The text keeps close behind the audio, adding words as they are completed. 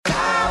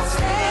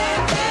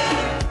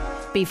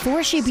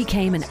Before she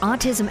became an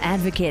autism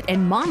advocate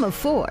and mom of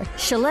 4,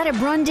 Shaletta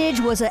Brundage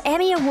was an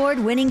Emmy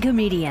Award-winning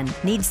comedian.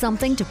 Need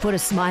something to put a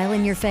smile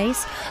in your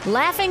face?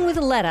 Laughing with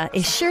Letta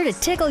is sure to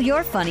tickle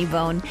your funny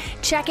bone.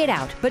 Check it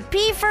out, but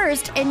pee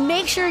first and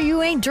make sure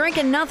you ain't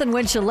drinking nothing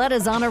when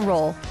Shaletta's on a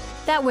roll.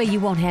 That way you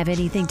won't have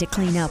anything to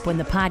clean up when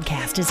the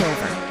podcast is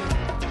over.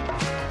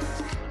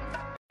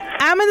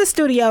 I'm in the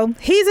studio.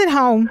 He's at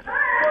home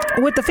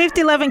with the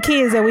 11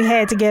 kids that we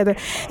had together.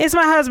 It's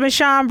my husband,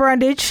 Sean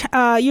Brundage.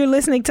 You're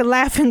listening to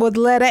Laughing with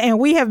Letta, and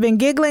we have been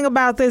giggling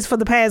about this for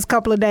the past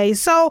couple of days.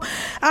 So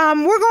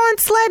we're going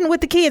sledding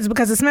with the kids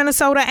because it's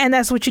Minnesota, and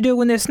that's what you do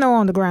when there's snow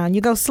on the ground.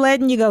 You go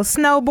sledding, you go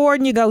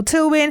snowboarding, you go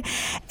tubing,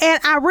 and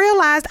I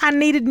realized I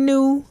needed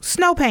new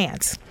snow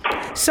pants.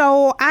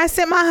 So I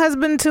sent my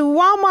husband to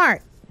Walmart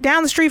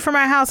down the street from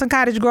our house in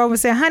Cottage Grove and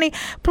said, honey,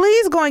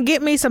 please go and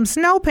get me some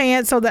snow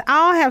pants so that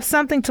I'll have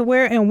something to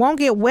wear and won't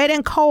get wet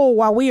and cold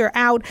while we are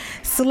out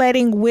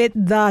sledding with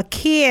the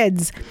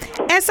kids.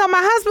 And so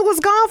my husband was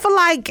gone for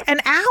like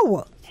an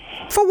hour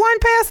for one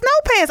pair of snow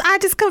pants. I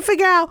just couldn't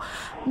figure out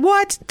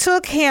what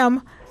took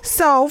him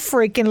so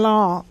freaking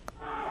long.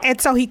 And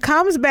so he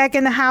comes back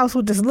in the house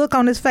with this look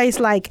on his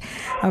face like,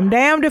 I'm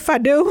damned if I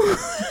do.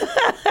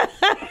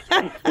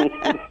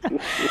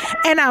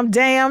 And I'm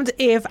damned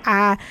if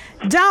I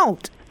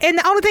don't. And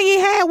the only thing he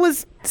had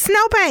was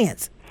snow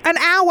pants. An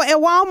hour at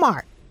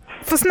Walmart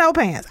for snow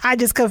pants. I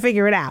just couldn't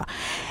figure it out.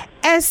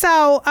 And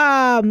so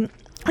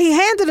he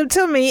handed them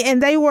to me,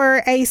 and they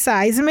were a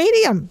size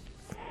medium.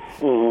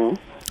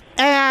 Mm-hmm.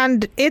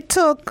 And it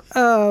took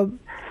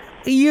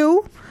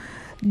you,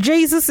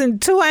 Jesus, and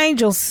 2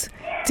 angels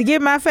to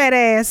get my fat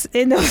ass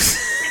in those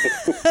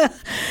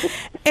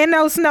in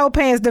those snow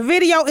pants. The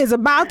video is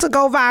about to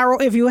go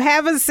viral. If you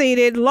haven't seen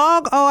it,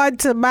 log on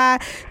to my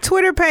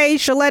Twitter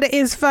page, Shaletta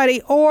is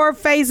Funny, or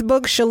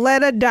Facebook,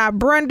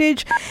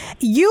 Shaletta.Brundage.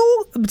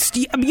 You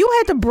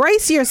had to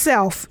brace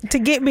yourself to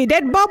get me.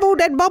 That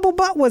bubble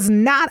butt was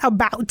not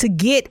about to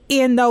get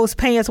in those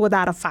pants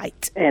without a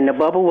fight. And the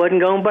bubble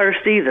wasn't going to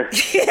burst either.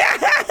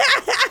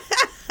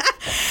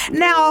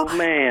 Now,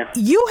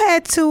 you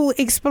had to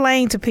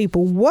explain to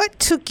people what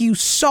took you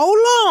so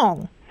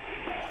long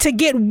to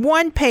get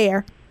one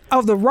pair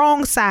of the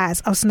wrong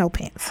size of snow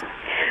pants.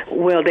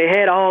 Well, they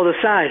had all the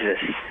sizes.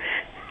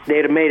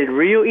 They'd have made it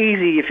real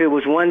easy if it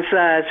was one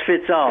size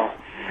fits all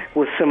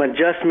with some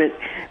adjustment,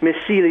 Miss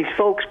Seeley's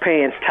folks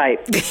pants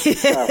type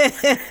stuff.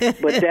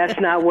 But that's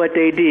not what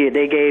they did.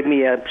 They gave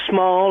me a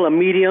small, a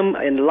medium,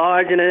 and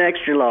large, and an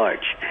extra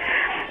large.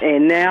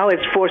 And now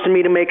it's forcing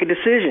me to make a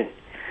decision.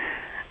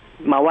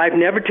 My wife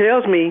never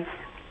tells me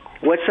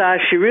what size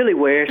she really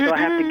wears, so I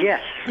have to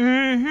guess.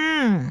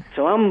 Mm-hmm.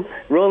 So I'm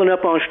rolling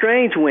up on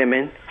strange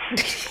women,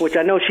 which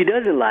I know she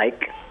doesn't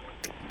like,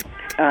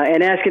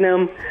 and asking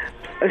them,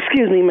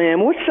 excuse me,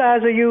 ma'am, what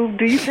size are you?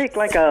 Do you take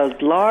like a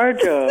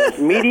large,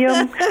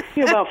 medium?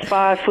 You're about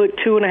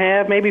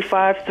 5'2.5", maybe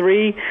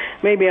 5'3",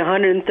 maybe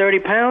 130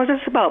 pounds.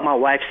 That's about my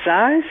wife's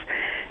size.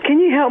 Can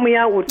you help me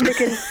out with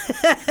picking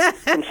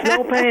some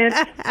snow pants?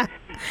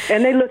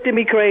 And they looked at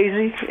me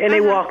crazy, and they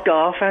walked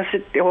off. I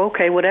said, oh,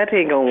 okay, well, that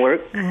ain't going to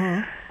work.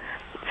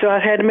 So I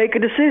had to make a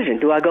decision.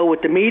 Do I go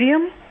with the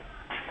medium,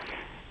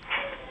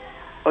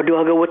 or do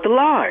I go with the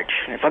large?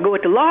 If I go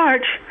with the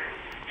large,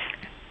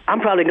 I'm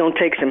probably going to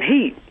take some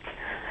heat,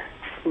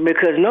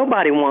 because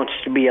nobody wants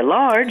to be a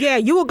large. Yeah,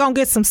 you were going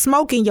to get some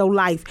smoke in your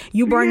life.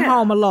 You bring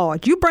home a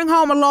large. You bring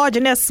home a large,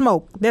 and there's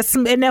smoke. There's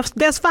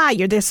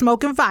fire. There's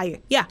smoke and fire.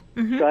 Yeah.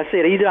 Mm-hmm. So I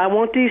said, either I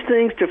want these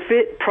things to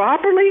fit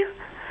properly,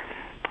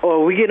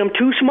 or we get them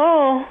too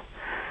small,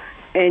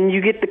 and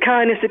you get the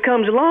kindness that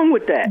comes along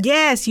with that.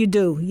 Yes, you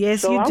do.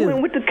 Yes, you do. So I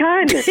went with the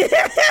kindness.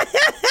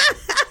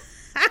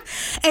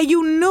 And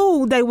you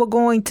knew they were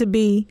going to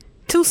be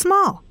too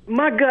small.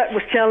 My gut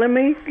was telling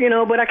me,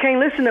 but I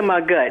can't listen to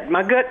my gut.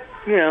 My gut,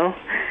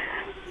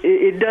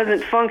 it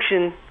doesn't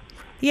function.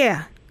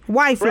 Yeah,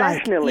 wife-like.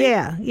 Rationally.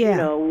 Yeah.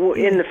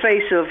 In the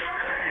face of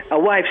a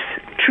wife's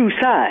true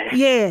size.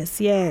 Yes.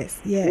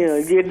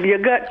 Your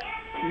gut,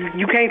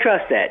 you can't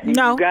trust that.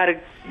 No. You got to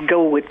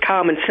go with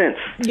common sense.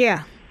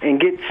 Yeah. And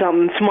get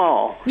something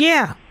small.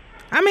 Yeah.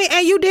 I mean,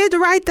 and you did the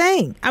right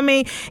thing. I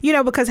mean,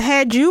 because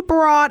had you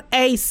brought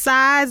a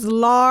size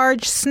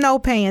large snow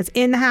pants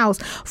in the house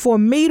for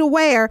me to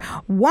wear,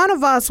 one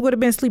of us would have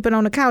been sleeping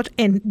on the couch,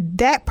 and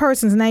that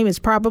person's name is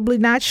probably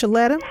not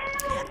Shaletta.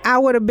 I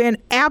would have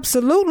been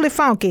absolutely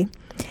funky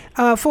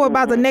for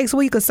about the next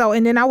week or so,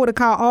 and then I would have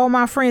called all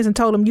my friends and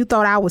told them you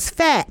thought I was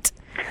fat.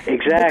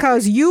 Exactly.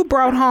 Because you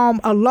brought home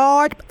a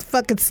large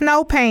fucking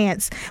snow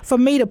pants for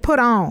me to put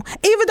on,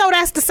 even though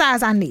that's the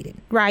size I needed,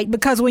 right?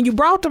 Because when you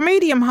brought the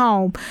medium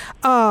home,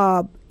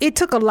 it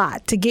took a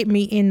lot to get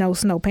me in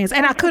those snow pants,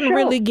 and I couldn't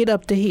really get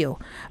up the hill.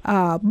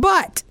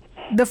 But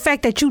the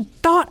fact that you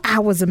thought I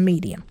was a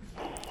medium,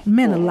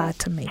 meant a lot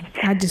to me.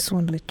 I just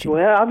want to let you know.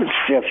 Well, I was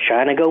just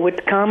trying to go with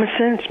the common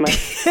sense, man.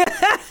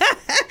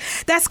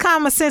 That's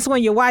common sense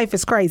when your wife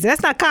is crazy.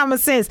 That's not common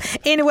sense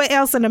anywhere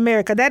else in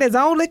America. That is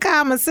only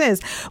common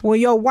sense when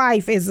your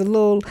wife is a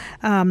little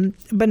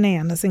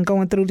bananas and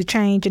going through the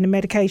change and the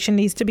medication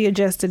needs to be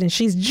adjusted and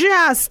she's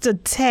just a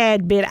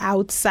tad bit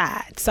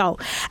outside. So,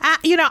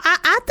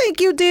 I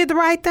think you did the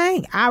right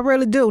thing. I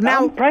really do.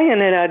 Now, I'm praying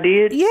that I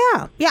did.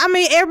 Yeah. I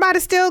mean, everybody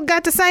still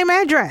got the same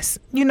address.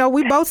 We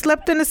both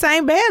slept in the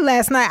same bed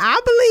last night. I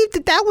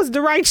believe that was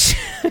the right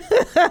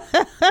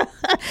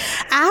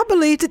I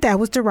believe that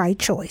was the right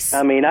choice.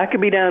 I mean, I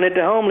could be down at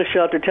the homeless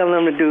shelter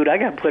telling them, dude, I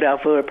got put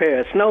out for a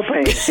pair of snow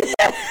pants,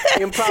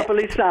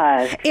 improperly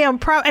sized.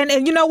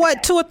 And you know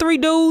what? 2 or 3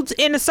 dudes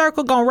in the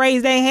circle gonna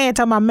raise their hand,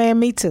 talking about, man,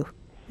 me too.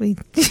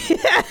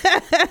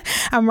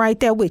 I'm right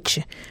there with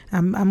you.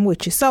 I'm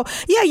with you. So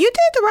yeah, you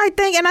did the right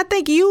thing, and I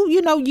think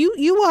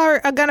you are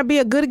going to be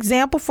a good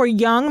example for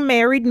young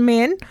married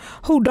men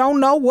who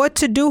don't know what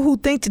to do, who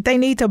think that they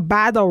need to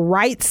buy the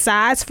right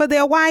size for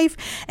their wife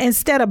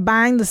instead of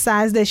buying the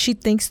size that she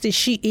thinks that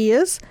she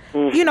is.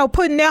 Mm-hmm.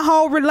 Putting their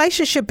whole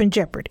relationship in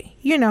jeopardy.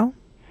 I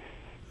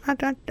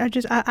think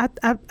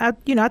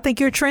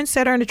you're a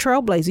trendsetter and a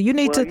trailblazer. You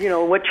need to.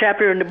 What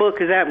chapter in the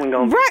book is that one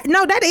going to be? Right.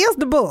 No, that is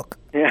the book.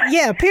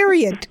 Yeah,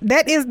 period.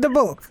 That is the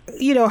book.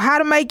 How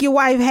to make your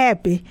wife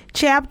happy.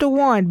 Chapter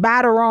 1,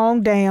 buy the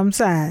wrong damn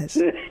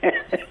size.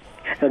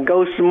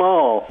 Go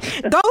small.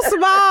 Go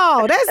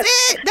small. That's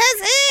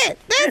it.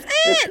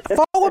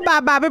 Forward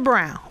by Bobby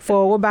Brown.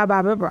 Oh,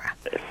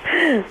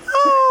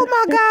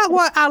 my God.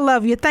 Well, I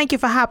love you. Thank you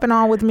for hopping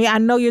on with me. I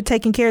know you're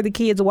taking care of the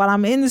kids while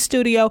I'm in the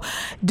studio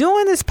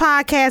doing this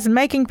podcast and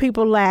making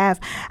people laugh.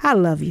 I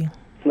love you.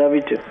 Love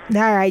you too.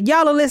 All right.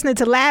 Y'all are listening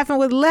to Laughing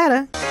with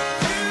Letta.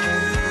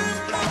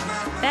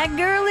 That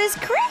girl is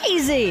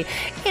crazy,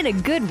 in a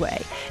good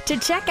way. To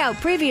check out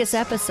previous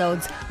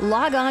episodes,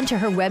 log on to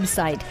her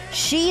website,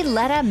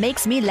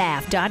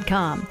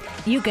 SheLettaMakesMeLaugh.com.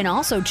 You can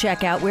also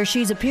check out where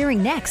she's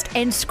appearing next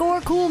and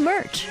score cool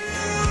merch.